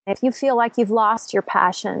If you feel like you've lost your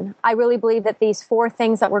passion, I really believe that these 4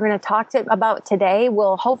 things that we're going to talk about today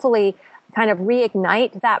will hopefully kind of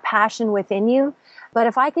reignite that passion within you. But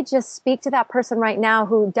if I could just speak to that person right now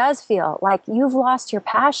who does feel like you've lost your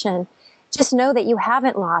passion, just know that you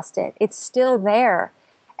haven't lost it. It's still there.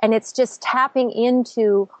 And it's just tapping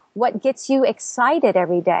into what gets you excited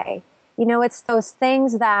every day. You know, it's those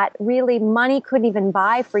things that really money couldn't even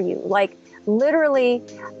buy for you. Like literally,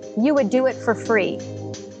 you would do it for free.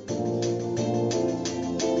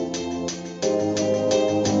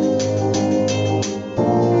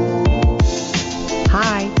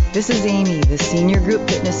 Hi, this is Amy, the Senior Group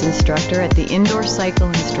Fitness Instructor at the Indoor Cycle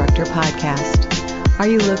Instructor Podcast. Are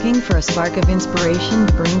you looking for a spark of inspiration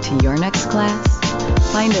to bring to your next class?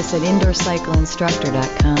 Find us at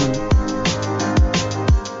indoorcycleinstructor.com.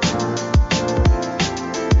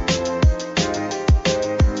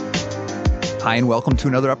 Hi, and welcome to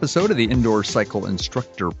another episode of the Indoor Cycle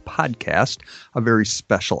Instructor Podcast, a very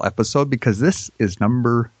special episode because this is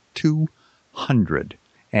number 200.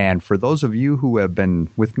 And for those of you who have been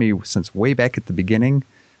with me since way back at the beginning,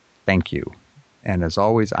 thank you. And as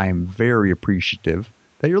always, I am very appreciative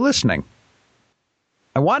that you're listening.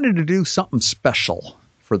 I wanted to do something special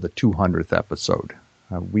for the 200th episode.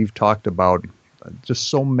 We've talked about just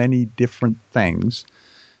so many different things.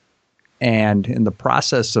 And in the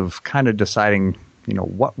process of kind of deciding,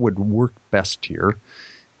 what would work best here,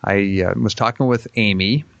 I was talking with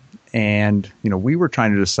Amy, and, we were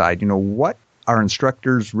trying to decide, what are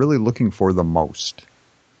instructors really looking for the most?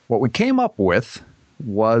 What we came up with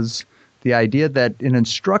was the idea that an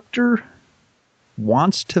instructor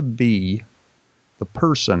wants to be the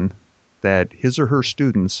person that his or her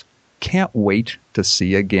students can't wait to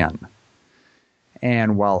see again.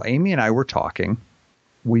 And while Amy and I were talking,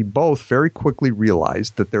 we both very quickly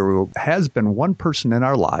realized that there has been one person in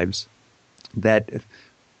our lives that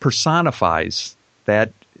personifies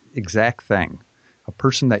that exact thing. A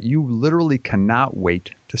person that you literally cannot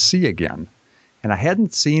wait to see again. And I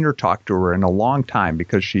hadn't seen or talked to her in a long time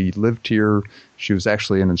because she lived here. She was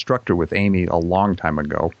actually an instructor with Amy a long time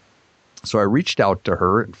ago. So I reached out to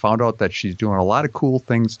her and found out that she's doing a lot of cool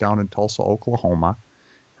things down in Tulsa, Oklahoma.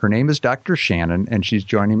 Her name is Dr. Shannon, and she's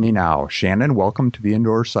joining me now. Shannon, welcome to the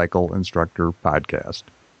Indoor Cycle Instructor Podcast.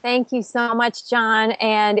 Thank you so much, John.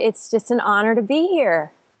 And it's just an honor to be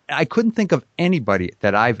here. I couldn't think of anybody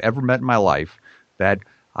that I've ever met in my life that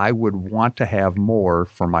I would want to have more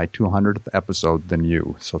for my 200th episode than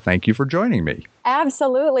you. So thank you for joining me.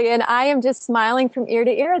 Absolutely. And I am just smiling from ear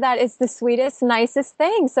to ear. That is the sweetest, nicest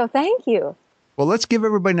thing. So thank you. Well, let's give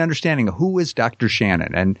everybody an understanding of who is Dr.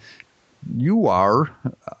 Shannon. And you are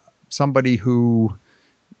somebody who,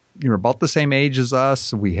 you're about the same age as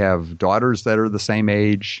us. We have daughters that are the same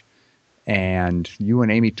age. And you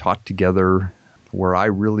and Amy taught together. Where I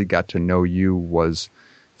really got to know you was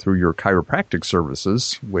through your chiropractic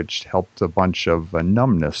services, which helped a bunch of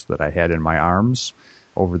numbness that I had in my arms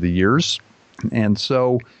over the years. And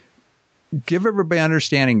so give everybody an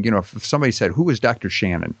understanding, if somebody said, who is Dr.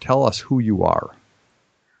 Shannon? Tell us who you are.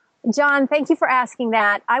 John, thank you for asking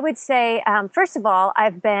that. I would say, first of all,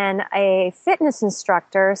 I've been a fitness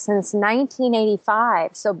instructor since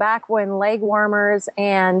 1985. So back when leg warmers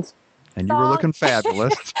and you were looking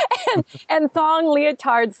fabulous. and thong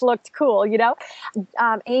leotards looked cool,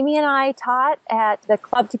 Amy and I taught at the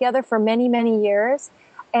club together for many, many years.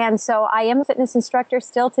 And so I am a fitness instructor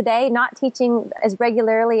still today, not teaching as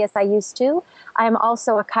regularly as I used to. I'm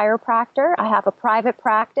also a chiropractor. I have a private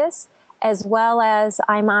practice, as well as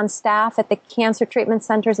I'm on staff at the Cancer Treatment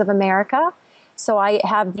Centers of America. So I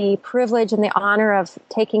have the privilege and the honor of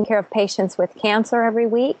taking care of patients with cancer every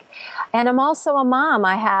week. And I'm also a mom.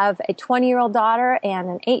 I have a 20-year-old daughter and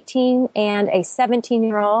an 18 and a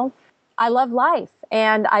 17-year-old. I love life.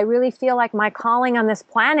 And I really feel like my calling on this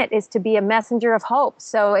planet is to be a messenger of hope.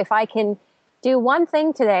 So if I can do one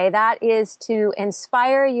thing today, that is to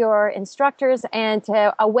inspire your instructors and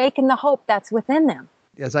to awaken the hope that's within them.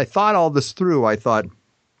 As I thought all this through, I thought,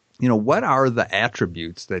 what are the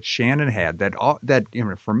attributes that Shannon had that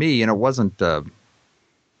for me, and it wasn't a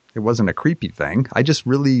creepy thing. I just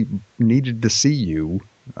really needed to see you,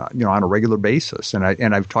 on a regular basis. And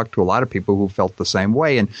I've talked to a lot of people who felt the same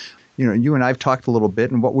way. And, you and I've talked a little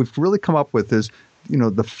bit, and what we've really come up with is,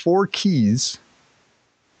 the 4 keys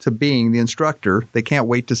to being the instructor they can't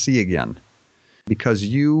wait to see again. Because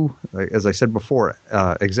you, as I said before,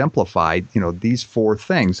 exemplified, these 4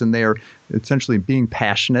 things. And they are essentially being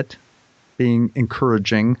passionate, being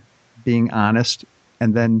encouraging, being honest,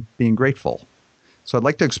 and then being grateful. So I'd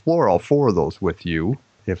like to explore all 4 of those with you,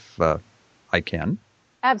 if I can.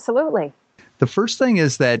 Absolutely. The first thing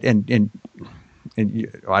is that, and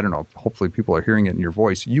I don't know, hopefully people are hearing it in your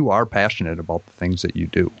voice. You are passionate about the things that you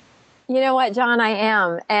do. You know what, John, I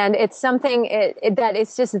am. And it's something that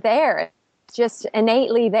it's just there. It's just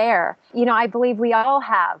innately there. You know, I believe we all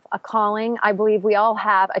have a calling. I believe we all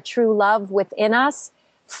have a true love within us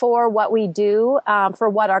for what we do, for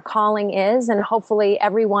what our calling is. And hopefully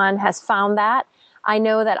everyone has found that. I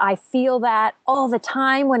know that I feel that all the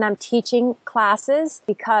time when I'm teaching classes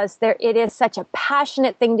because it is such a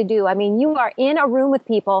passionate thing to do. I mean, you are in a room with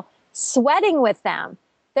people, sweating with them.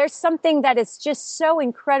 There's something that is just so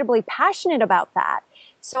incredibly passionate about that.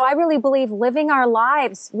 So I really believe living our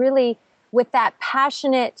lives really with that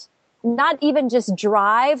passionate, not even just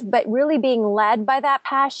drive, but really being led by that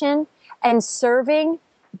passion and serving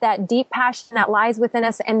that deep passion that lies within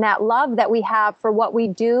us and that love that we have for what we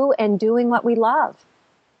do and doing what we love.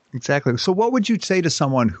 Exactly. So what would you say to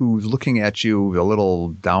someone who's looking at you a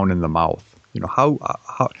little down in the mouth? You know,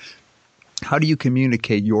 how do you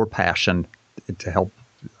communicate your passion to help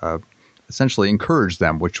essentially encourage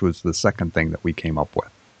them, which was the second thing that we came up with?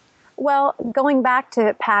 Well, going back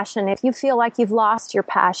to passion, if you feel like you've lost your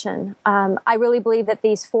passion, I really believe that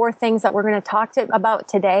these 4 things that we're going to talk about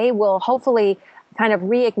today will hopefully kind of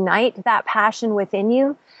reignite that passion within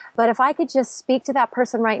you. But if I could just speak to that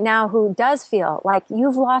person right now who does feel like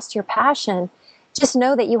you've lost your passion, just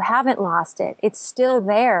know that you haven't lost it. It's still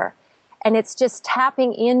there. And it's just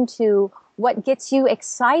tapping into what gets you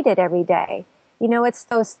excited every day. You know, it's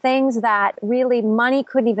those things that really money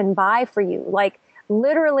couldn't even buy for you. Like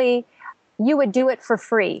literally, you would do it for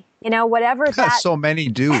free. You know, whatever that. So many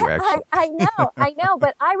do, actually. I know.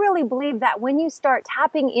 But I really believe that when you start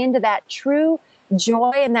tapping into that true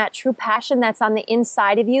joy and that true passion that's on the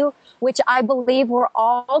inside of you, which I believe we're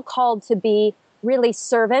all called to be really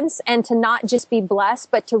servants and to not just be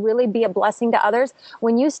blessed, but to really be a blessing to others.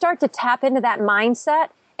 When you start to tap into that mindset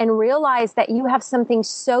and realize that you have something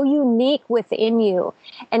so unique within you,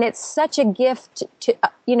 and it's such a gift to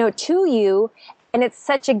you, and it's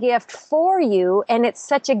such a gift for you, and it's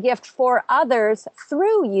such a gift for others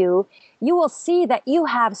through you, you will see that you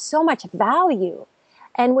have so much value.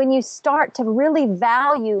 And when you start to really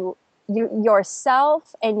value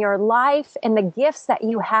yourself and your life and the gifts that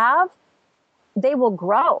you have, they will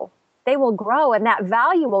grow. They will grow and that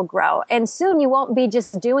value will grow. And soon you won't be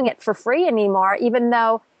just doing it for free anymore, even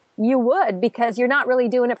though you would, because you're not really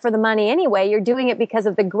doing it for the money anyway. You're doing it because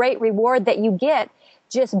of the great reward that you get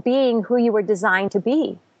just being who you were designed to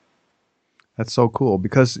be. That's so cool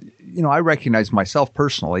because, you know, I recognize myself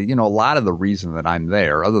personally, you know, a lot of the reason that I'm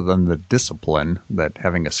there, other than the discipline that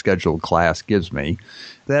having a scheduled class gives me,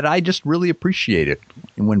 that I just really appreciate it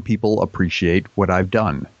when people appreciate what I've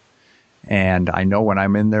done. And I know when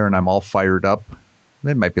I'm in there and I'm all fired up,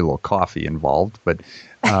 there might be a little coffee involved, but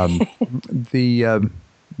the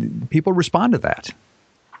people respond to that.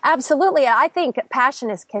 Absolutely. I think passion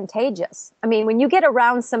is contagious. I mean, when you get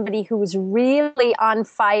around somebody who's really on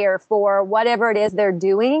fire for whatever it is they're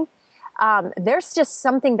doing, there's just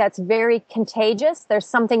something that's very contagious. There's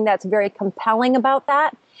something that's very compelling about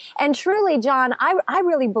that. And truly, John, I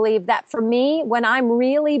really believe that for me, when I'm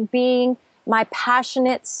really being my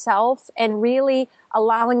passionate self and really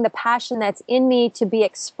allowing the passion that's in me to be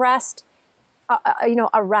expressed,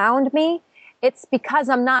 around me, it's because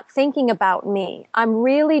I'm not thinking about me. I'm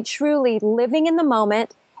really, truly living in the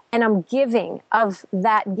moment and I'm giving of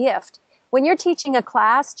that gift. When you're teaching a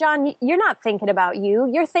class, John, you're not thinking about you.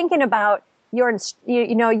 You're thinking about your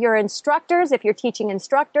instructors, if you're teaching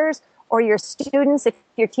instructors, or your students, if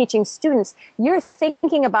you're teaching students. You're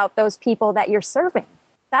thinking about those people that you're serving.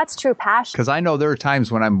 That's true passion. Because I know there are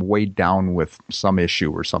times when I'm weighed down with some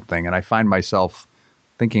issue or something, and I find myself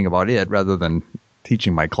thinking about it rather than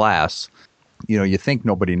teaching my class. You know, you think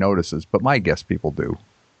nobody notices, but my guess people do.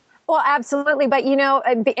 Well, absolutely. But, you know,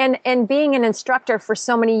 and being an instructor for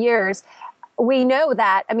so many years, we know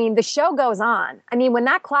that, I mean, the show goes on. I mean, when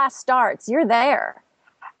that class starts, you're there.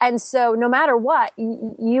 And so no matter what,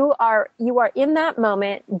 you are in that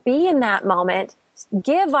moment, be in that moment,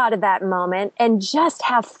 give out of that moment, and just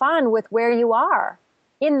have fun with where you are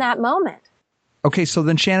in that moment. Okay, so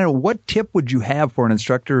then, Shannon, what tip would you have for an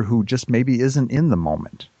instructor who just maybe isn't in the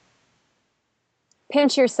moment?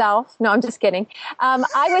 Pinch yourself. No, I'm just kidding.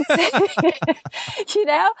 I would say, you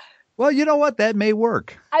know. Well, you know what? That may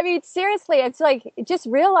work. I mean, seriously, it's like, just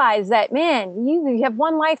realize that, man, you have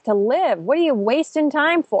one life to live. What are you wasting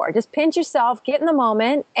time for? Just pinch yourself, get in the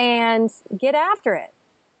moment, and get after it.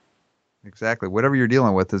 Exactly. Whatever you're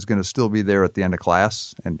dealing with is going to still be there at the end of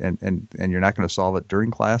class, and you're not going to solve it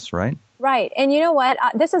during class, right? Right. And you know what?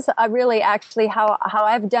 This is really actually how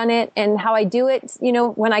I've done it and how I do it. You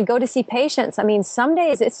know, when I go to see patients, I mean, some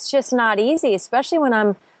days it's just not easy, especially when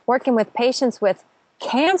I'm working with patients with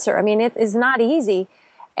cancer. I mean, it is not easy.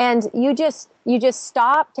 And you just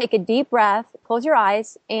stop, take a deep breath, close your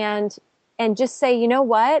eyes, and just say, you know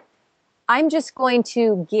what? I'm just going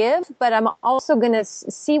to give, but I'm also going to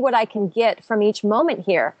see what I can get from each moment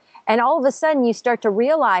here. And all of a sudden you start to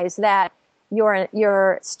realize that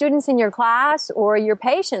your students in your class or your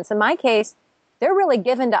patients, in my case, they're really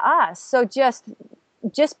given to us. So just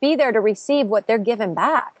be there to receive what they're giving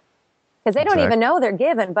back. Because they don't even know they're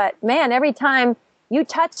given. But man, every time you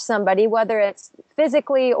touch somebody, whether it's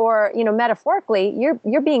physically or, you know, metaphorically,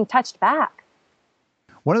 you're being touched back.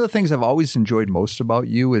 One of the things I've always enjoyed most about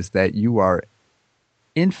you is that you are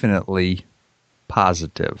infinitely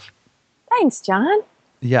positive. Thanks, John.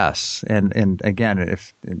 Yes. And again,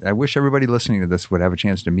 I wish everybody listening to this would have a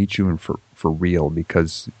chance to meet you for real,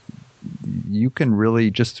 because you can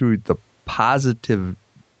really, just through the positive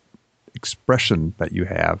expression that you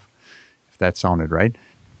have, if that sounded right,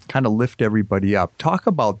 kind of lift everybody up. Talk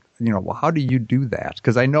about, you know, how do you do that?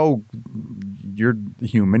 Because I know you're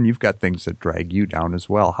human. You've got things that drag you down as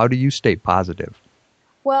well. How do you stay positive?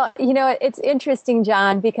 Well, you know, it's interesting,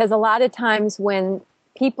 John, because a lot of times when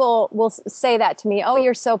people will say that to me, oh,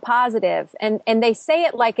 you're so positive. And they say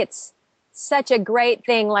it like it's such a great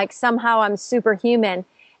thing, like somehow I'm superhuman.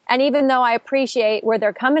 And even though I appreciate where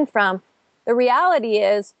they're coming from, the reality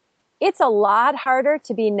is it's a lot harder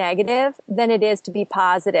to be negative than it is to be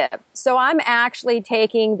positive. So I'm actually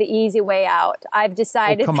taking the easy way out. I've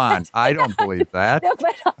decided. Oh, come on. I don't believe that. No,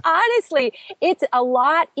 but honestly, it's a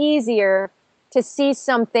lot easier to see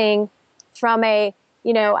something from a,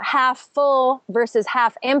 you know, half full versus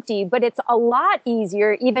half empty, but it's a lot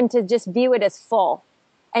easier even to just view it as full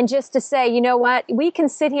and just to say, you know what, we can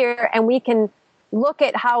sit here and we can look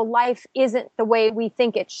at how life isn't the way we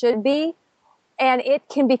think it should be. And it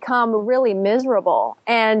can become really miserable.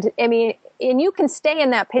 And I mean, and you can stay in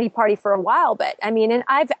that pity party for a while, but I mean, and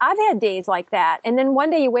I've had days like that. And then one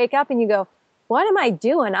day you wake up and you go, what am I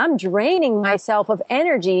doing? I'm draining myself of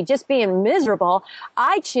energy, just being miserable.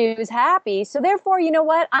 I choose happy. So therefore, you know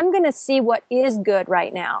what? I'm going to see what is good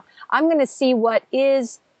right now. I'm going to see what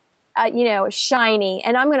is, you know, shiny,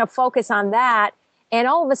 and I'm going to focus on that. And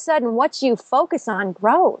all of a sudden, what you focus on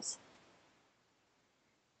grows.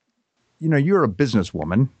 You know, you're a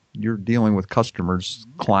businesswoman. You're dealing with customers,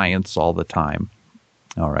 clients all the time.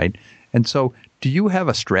 All right. And so do you have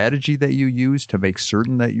a strategy that you use to make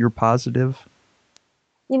certain that you're positive?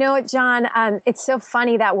 You know what, John, it's so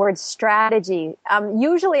funny, that word strategy.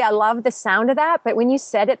 Usually I love the sound of that, but when you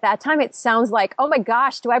said it that time, it sounds like, oh my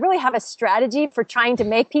gosh, do I really have a strategy for trying to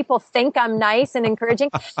make people think I'm nice and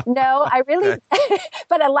encouraging? No, I really,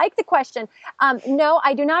 but I like the question. No,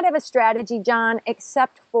 I do not have a strategy, John,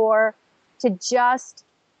 except for to just,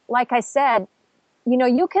 like I said, you know,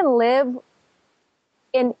 you can live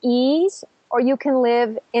in ease or you can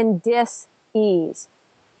live in dis-ease.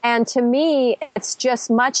 And to me, it's just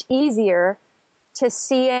much easier to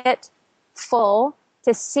see it full,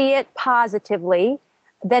 to see it positively,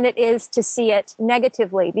 than it is to see it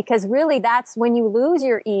negatively. Because really, that's when you lose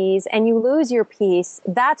your ease and you lose your peace.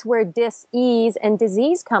 That's where dis-ease and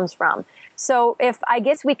disease comes from. So I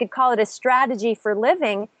guess we could call it a strategy for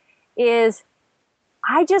living, is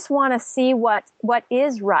I just want to see what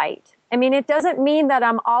is right. I mean, it doesn't mean that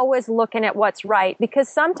I'm always looking at what's right, because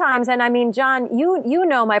sometimes, and I mean, John, you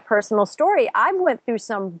know my personal story. I went through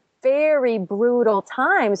some very brutal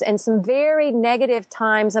times and some very negative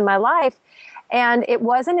times in my life. And it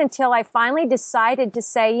wasn't until I finally decided to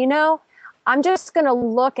say, you know, I'm just going to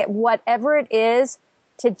look at whatever it is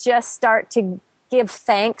to just start to give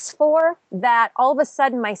thanks for, that all of a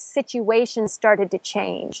sudden my situation started to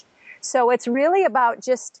change. So it's really about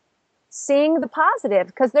just seeing the positive,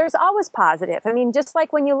 because there's always positive. I mean, just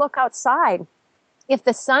like when you look outside, if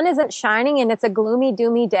the sun isn't shining and it's a gloomy,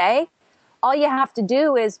 doomy day, all you have to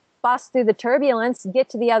do is bust through the turbulence, get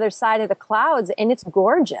to the other side of the clouds, and it's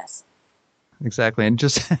gorgeous. Exactly. And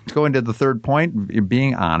just going to the third point,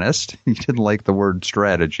 being honest. You didn't like the word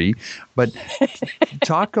strategy, but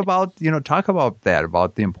talk about that,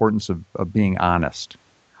 about the importance of being honest.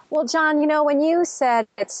 Well, John, you know, when you said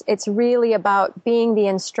it's really about being the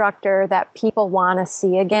instructor that people want to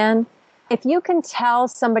see again, if you can tell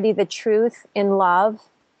somebody the truth in love,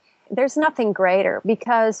 there's nothing greater,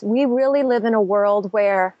 because we really live in a world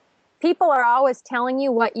where people are always telling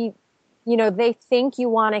you what they think you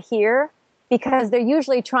want to hear. because they're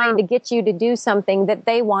usually trying to get you to do something that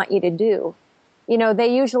they want you to do. You know,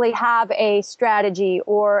 they usually have a strategy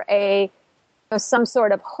or some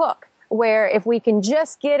sort of hook where if we can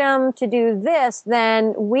just get them to do this,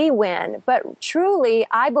 then we win. But truly,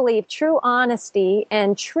 I believe true honesty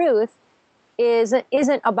and truth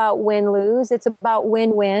isn't about win-lose. It's about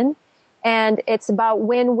win-win. And it's about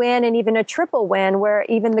win-win and even a triple win where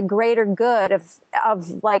even the greater good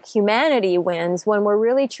of like humanity wins when we're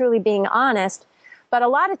really truly being honest. But a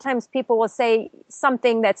lot of times people will say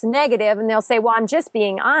something that's negative and they'll say, well, I'm just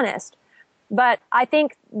being honest. But I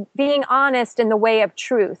think being honest in the way of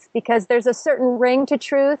truth, because there's a certain ring to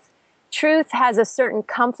truth. Truth has a certain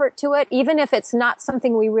comfort to it. Even if it's not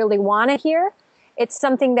something we really want to hear, it's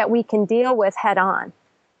something that we can deal with head on.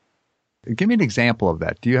 Give me an example of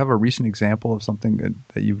that. Do you have a recent example of something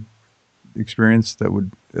that you've experienced that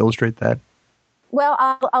would illustrate that? Well,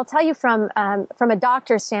 I'll tell you from a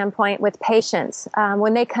doctor's standpoint with patients,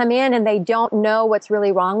 when they come in and they don't know what's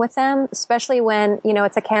really wrong with them, especially when,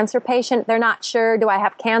 it's a cancer patient, they're not sure, do I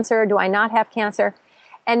have cancer? Do I not have cancer?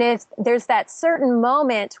 And if there's that certain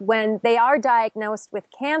moment when they are diagnosed with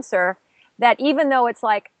cancer, that even though it's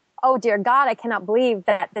like, oh dear God, I cannot believe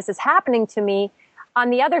that this is happening to me. On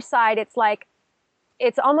the other side,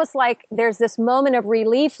 it's almost like there's this moment of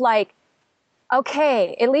relief, like,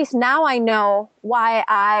 okay, at least now I know why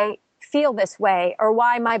I feel this way or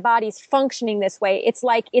why my body's functioning this way. It's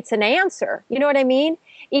like it's an answer. You know what I mean?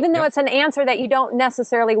 Even though it's an answer that you don't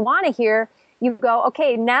necessarily want to hear, you go,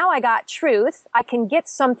 okay, now I got truth. I can get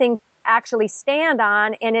something to actually stand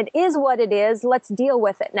on, and it is what it is. Let's deal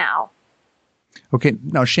with it now. Okay.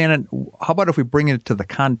 Now, Shannon, how about if we bring it to the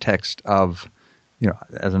context of,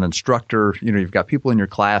 as an instructor, you've got people in your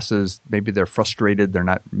classes, maybe they're frustrated, they're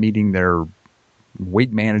not meeting their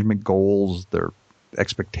weight management goals, their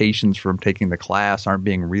expectations from taking the class aren't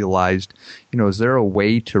being realized. Is there a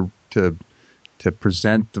way to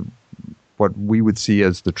present what we would see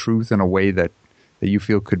as the truth in a way that you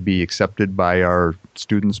feel could be accepted by our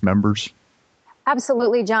students, members?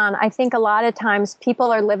 Absolutely, John. I think a lot of times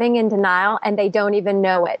people are living in denial and they don't even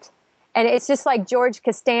know it. And it's just like George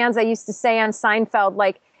Costanza used to say on Seinfeld,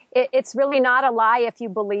 like, it's really not a lie if you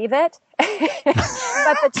believe it.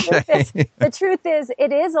 But the truth is,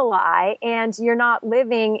 it is a lie, and you're not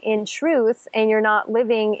living in truth, and you're not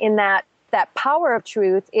living in that power of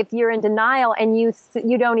truth if you're in denial and you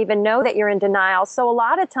don't even know that you're in denial. So a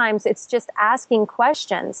lot of times it's just asking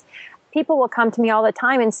questions. People will come to me all the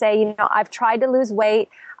time and say, I've tried to lose weight.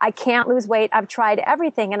 I can't lose weight. I've tried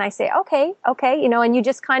everything. And I say, okay, and you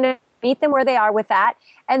just kind of meet them where they are with that.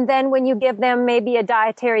 And then when you give them maybe a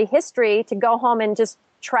dietary history to go home and just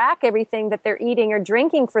track everything that they're eating or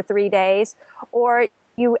drinking for 3 days, or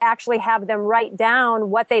you actually have them write down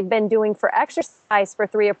what they've been doing for exercise for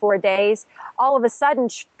 3 or 4 days, all of a sudden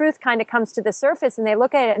truth kind of comes to the surface and they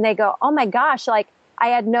look at it and they go, oh my gosh, like I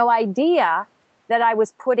had no idea that I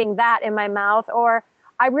was putting that in my mouth, or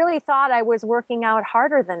I really thought I was working out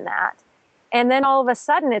harder than that. And then all of a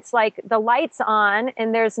sudden it's like the light's on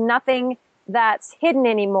and there's nothing that's hidden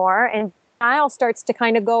anymore, and denial starts to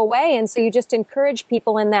kind of go away. And so you just encourage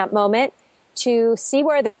people in that moment to see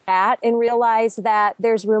where they're at and realize that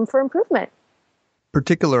there's room for improvement.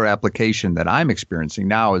 Particular application that I'm experiencing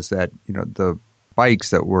now is that, the bikes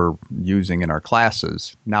that we're using in our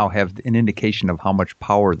classes now have an indication of how much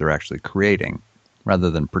power they're actually creating rather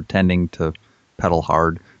than pretending to pedal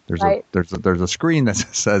hard. There's a screen that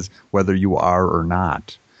says whether you are or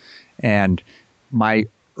not. And my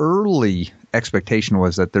early expectation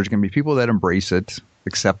was that there's going to be people that embrace it,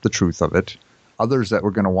 accept the truth of it, others that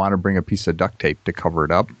were going to want to bring a piece of duct tape to cover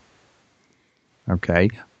it up. Okay.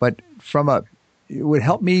 But it would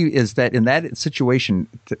help me is that in that situation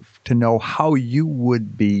to know how you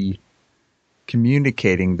would be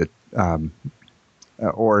communicating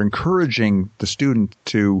or encouraging the student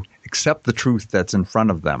to accept the truth that's in front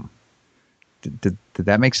of them. Did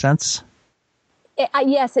that make sense?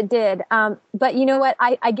 Yes, it did. But you know what?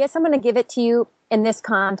 I guess I'm going to give it to you in this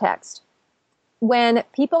context. When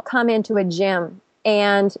people come into a gym,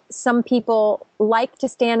 and some people like to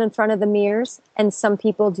stand in front of the mirrors, and some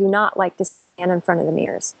people do not like to stand in front of the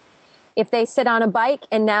mirrors. If they sit on a bike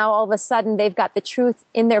and now all of a sudden they've got the truth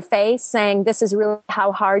in their face saying, this is really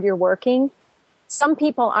how hard you're working, some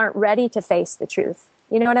people aren't ready to face the truth.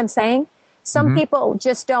 You know what I'm saying? Some people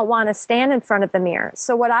just don't want to stand in front of the mirror.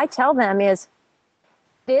 So what I tell them is,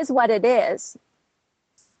 it is what it is.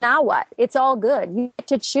 Now what? It's all good. You get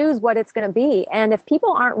to choose what it's going to be. And if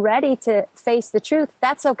people aren't ready to face the truth,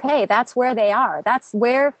 that's okay. That's where they are. That's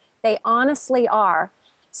where they honestly are.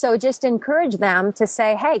 So just encourage them to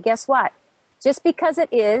say, hey, guess what? Just because it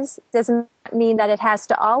is doesn't mean that it has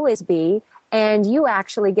to always be, and you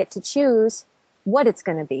actually get to choose what it's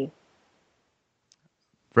going to be.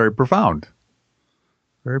 Very profound.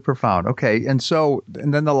 Very profound. Okay. And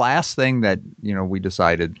then the last thing that, we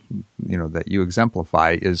decided, that you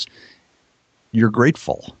exemplify is you're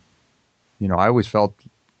grateful. I always felt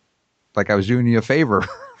like I was doing you a favor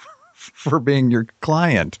for being your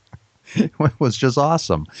client. It was just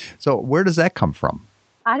awesome. So where does that come from?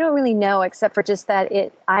 I don't really know, except for just that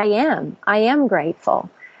I am grateful.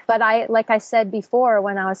 But like I said before,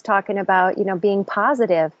 when I was talking about, being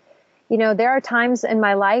positive, there are times in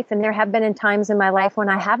my life, and there have been times in my life when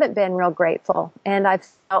I haven't been real grateful. And I've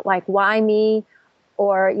felt like, why me?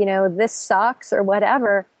 Or, this sucks or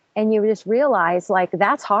whatever. And you just realize, like,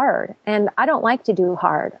 that's hard. And I don't like to do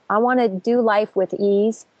hard. I want to do life with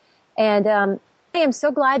ease. And I am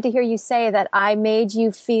so glad to hear you say that I made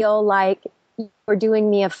you feel like you were doing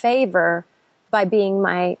me a favor by being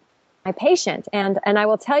my patient. And I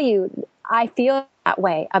will tell you, I feel that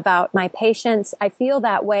way about my patients. I feel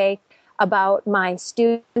that way about my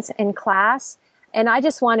students in class. And I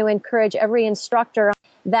just want to encourage every instructor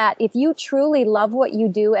that if you truly love what you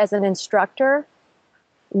do as an instructor,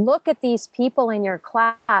 look at these people in your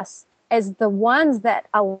class as the ones that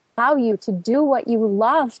allow you to do what you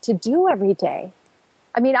love to do every day.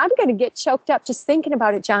 I mean, I'm going to get choked up just thinking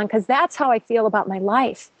about it, John, because that's how I feel about my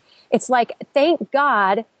life. It's like, thank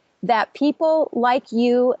God that people like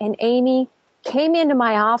you and Amy came into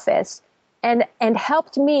my office and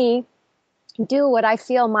helped me do what I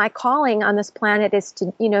feel my calling on this planet is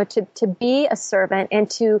to, to be a servant and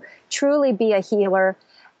to truly be a healer.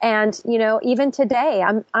 And, even today,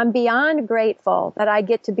 I'm beyond grateful that I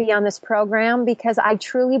get to be on this program, because I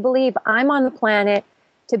truly believe I'm on the planet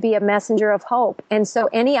to be a messenger of hope. And so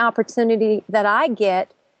any opportunity that I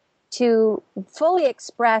get to fully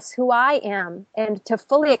express who I am and to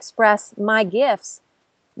fully express my gifts,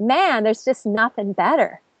 man, there's just nothing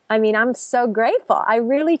better. I mean, I'm so grateful. I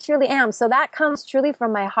really, truly am. So that comes truly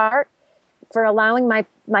from my heart, for allowing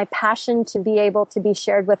my passion to be able to be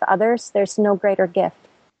shared with others. There's no greater gift.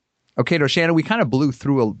 Okay, now, Shannon, we kind of blew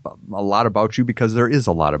through a lot about you, because there is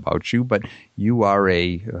a lot about you, but you are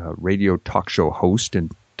a radio talk show host in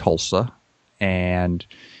Tulsa, and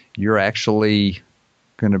you're actually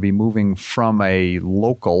going to be moving from a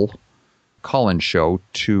local call-in show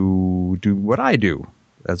to do what I do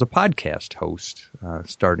as a podcast host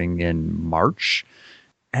starting in March.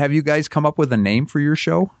 Have you guys come up with a name for your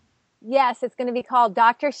show? Yes, it's going to be called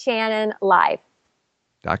Dr. Shannon Live.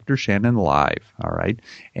 Dr. Shannon Live. All right.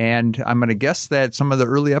 And I'm going to guess that some of the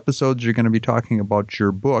early episodes you're going to be talking about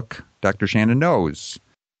your book, Dr. Shannon Knows.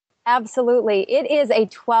 Absolutely. It is a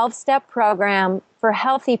 12-step program for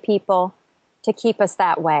healthy people to keep us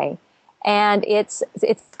that way. And it's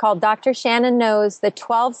called Dr. Shannon Knows, the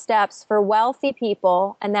 12 Steps for Wealthy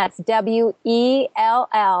People, and that's WELLTHY,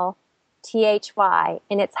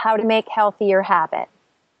 and it's how to make healthy your habit.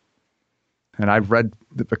 And I've read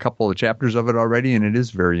a couple of chapters of it already, and it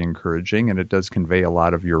is very encouraging, and it does convey a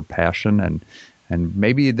lot of your passion, and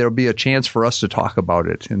maybe there'll be a chance for us to talk about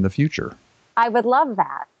it in the future. I would love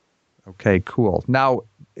that. Okay, cool. Now,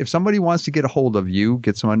 if somebody wants to get a hold of you,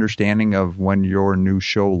 get some understanding of when your new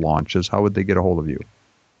show launches, how would they get a hold of you?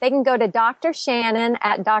 They can go to Dr. Shannon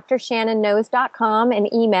at drshannonknows.com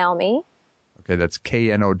and email me. Okay, that's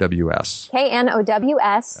KNOWS.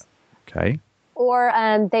 KNOWS. Okay. Or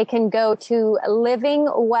they can go to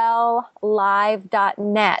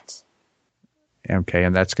livingwelllive.net. Okay,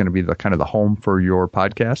 and that's going to be the kind of the home for your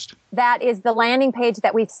podcast? That is the landing page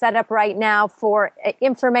that we've set up right now for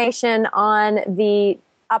information on the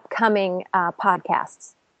upcoming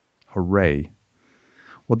podcasts. Hooray.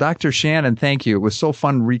 Well, Dr. Shannon, thank you. It was so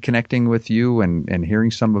fun reconnecting with you and hearing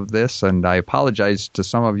some of this. And I apologize to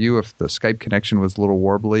some of you if the Skype connection was a little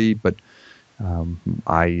warbly, but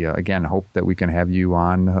I, again, hope that we can have you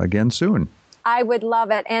on again soon. I would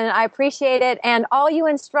love it, and I appreciate it. And all you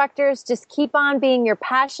instructors, just keep on being your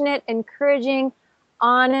passionate, encouraging,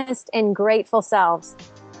 honest, and grateful selves.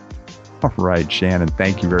 All right, Shannon,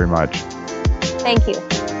 thank you very much. Thank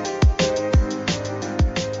you.